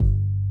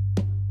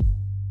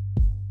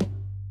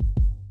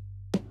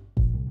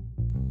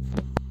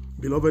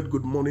Beloved,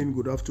 good morning,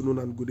 good afternoon,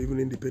 and good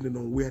evening, depending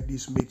on where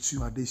this meets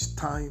you at this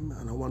time.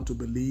 And I want to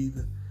believe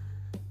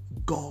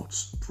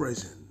God's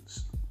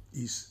presence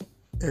is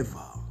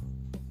ever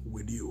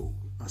with you.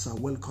 As I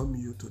welcome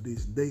you to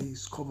this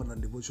day's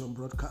Covenant Devotion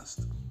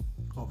broadcast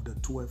of the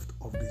 12th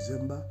of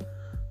December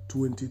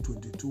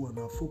 2022, and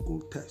our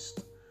focal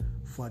text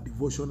for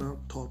devotional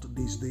thought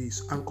these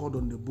days anchored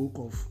on the book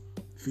of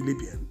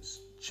Philippians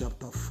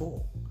chapter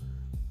 4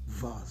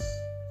 verse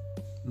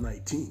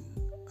 19.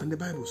 And the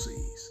Bible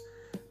says,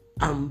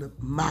 "And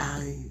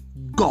my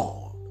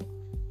God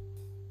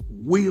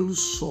will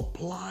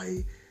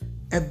supply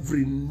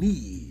every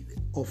need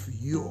of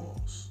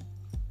yours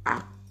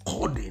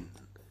according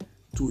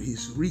to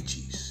his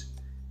riches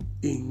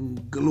in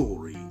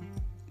glory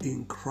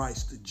in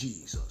Christ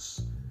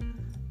Jesus."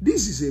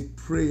 This is a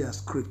prayer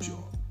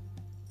scripture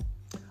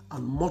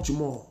and much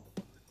more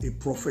a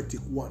prophetic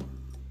one,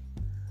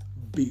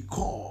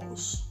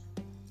 because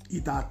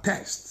it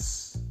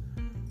attests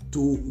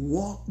to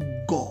what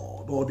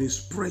God, or the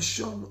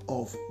expression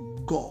of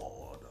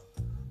God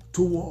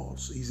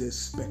towards his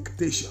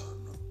expectation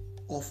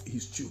of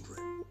his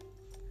children.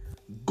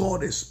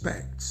 God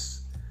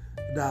expects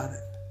that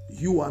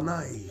you and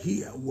I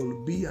here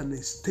will be an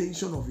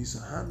extension of his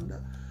hand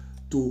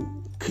to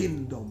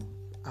kingdom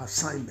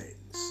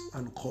assignments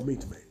and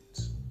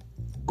commitments.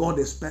 God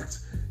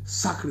expects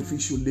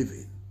sacrificial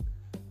living.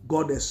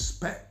 God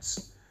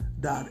expects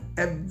that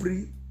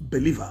every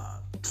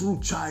believer, true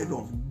child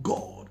of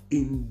God,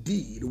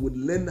 indeed would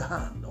lend a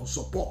hand or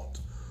support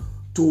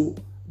to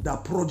the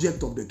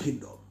project of the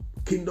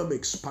kingdom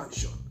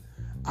expansion.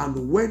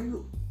 And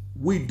when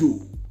we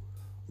do,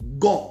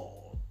 God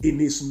in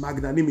his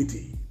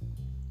magnanimity,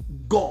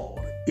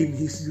 God in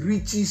his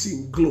riches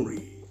in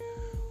glory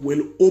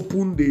will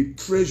open the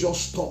treasure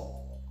store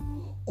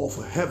of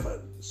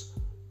heavens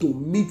to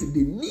meet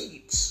the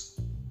needs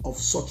of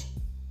such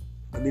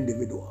an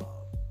individual.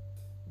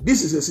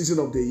 This is a season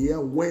of the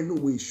year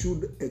when we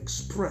should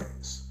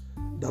express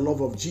the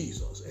love of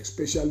Jesus,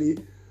 especially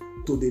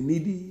to the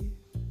needy,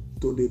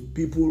 to the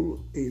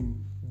people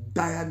in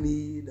dire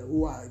need,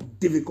 who are in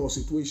difficult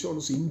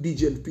situations,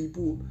 indigent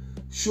people.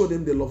 Show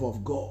them the love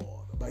of God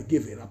by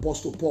giving.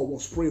 Apostle Paul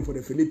was praying for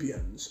the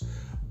Philippians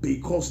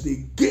because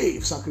they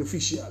gave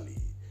sacrificially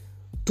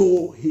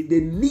to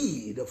the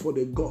need for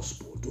the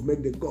gospel, to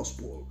make the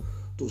gospel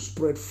to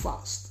spread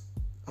fast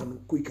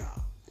and quicker.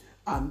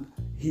 And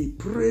he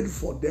prayed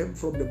for them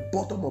from the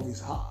bottom of his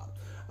heart.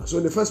 And so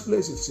in the first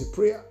place, it's a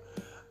prayer.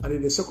 And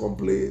in the second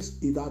place,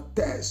 it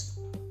attests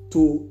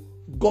to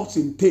God's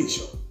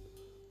intention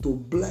to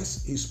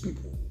bless his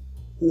people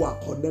who are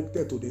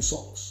connected to the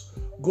source.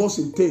 God's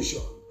intention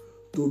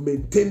to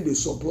maintain the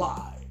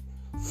supply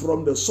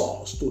from the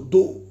source to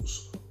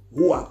those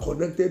who are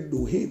connected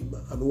to him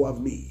and who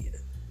have need.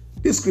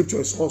 This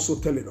scripture is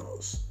also telling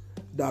us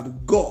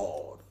that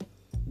God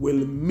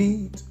will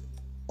meet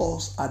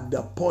us at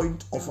the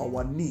point of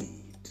our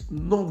need,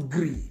 not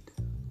greed,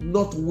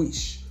 not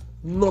wish,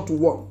 not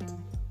want.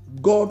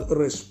 God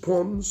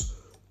responds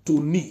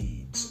to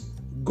needs.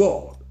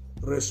 God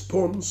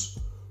responds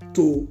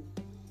to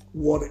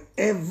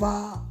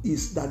whatever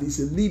that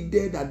is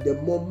needed at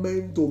the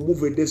moment to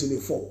move a destiny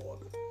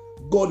forward.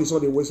 God is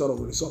not a waster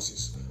of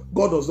resources.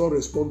 God does not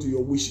respond to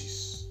your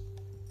wishes.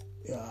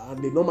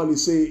 And they normally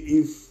say,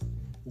 if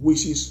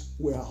wishes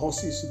were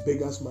horses,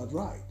 beggars might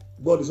ride.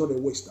 God is not a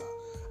waster.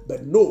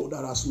 But know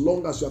that as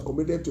long as you are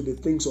committed to the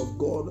things of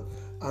God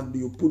and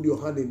you put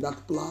your hand in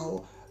that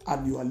plow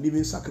and you are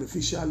living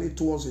sacrificially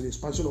towards the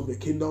expansion of the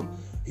kingdom,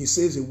 he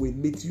says he will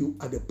meet you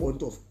at the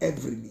point of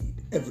every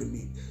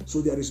need.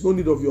 So there is no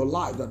need of your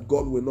life that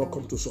God will not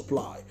come to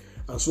supply.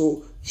 And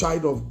so,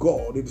 child of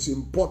God, it is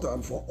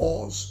important for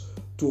us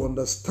to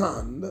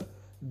understand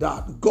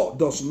that God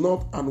does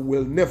not and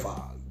will never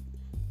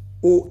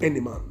owe any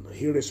man.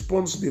 He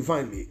responds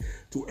divinely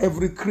to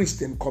every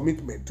Christian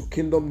commitment to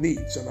kingdom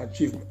needs and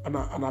achievement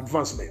and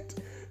advancement.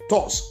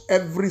 Thus,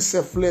 every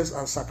selfless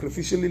and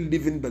sacrificially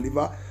living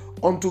believer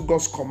unto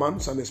God's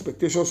commands and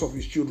expectations of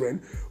his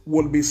children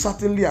will be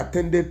certainly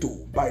attended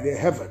to by the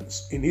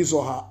heavens in his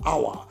or her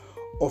hour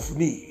of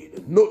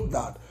need. Note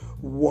that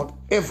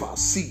whatever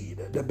seed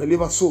the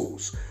believer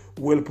sows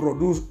will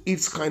produce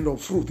its kind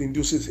of fruit in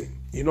due season.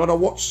 In other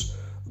words,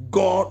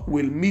 God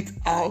will mete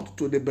out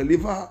to the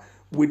believer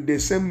with the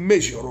same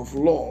measure of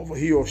love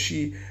he or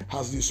she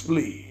has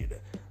displayed.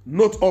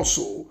 Note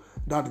also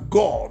that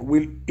God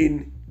will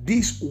in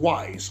this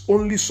wise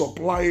only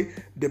supply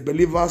the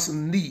believer's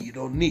need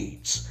or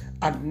needs,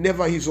 and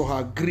never his or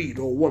her greed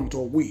or want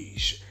or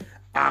wish,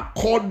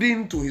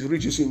 according to his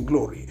riches in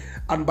glory.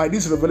 And by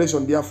this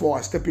revelation, therefore,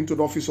 I step into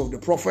the office of the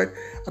prophet,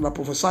 and I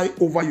prophesy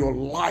over your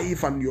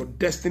life and your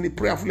destiny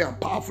prayerfully and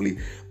powerfully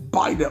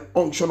by the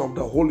unction of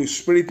the Holy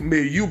Spirit.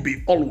 May you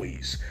be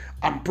always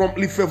and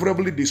promptly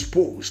favorably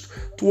disposed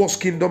towards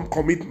kingdom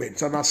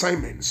commitments and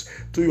assignments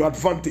to your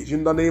advantage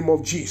in the name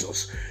of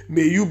Jesus.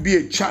 May you be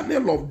a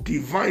channel of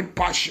divine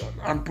passion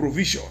and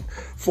provision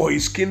for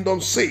his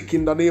kingdom's sake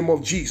in the name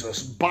of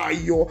Jesus. By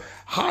your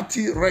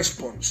hearty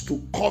response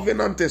to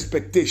covenant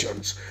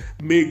expectations,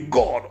 may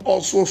God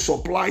also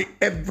supply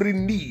every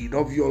need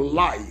of your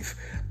life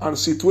and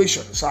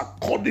situations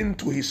according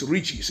to his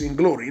riches in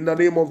glory in the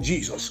name of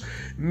Jesus.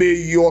 May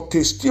your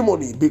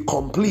testimony be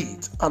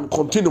complete and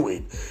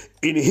continuing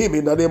in him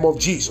in the name of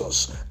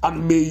Jesus,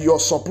 and may your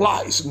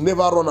supplies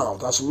never run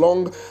out as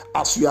long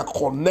as you are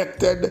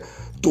connected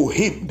to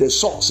him, the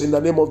source, in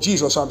the name of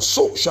Jesus. And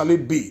so shall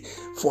it be,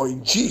 for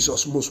in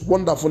Jesus' most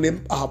wonderful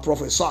name I have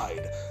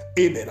prophesied.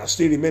 Amen. I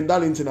still remain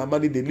Darlington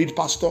Amani, the lead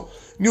pastor,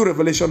 New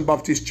Revelation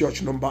Baptist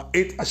Church, number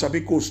 8,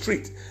 Ashabiko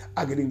Street,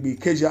 Agedingbi,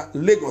 Ikeja,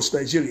 Lagos,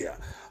 Nigeria.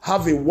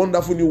 Have a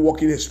wonderful new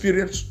walking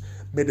experience.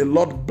 May the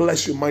Lord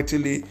bless you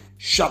mightily.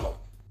 Shalom.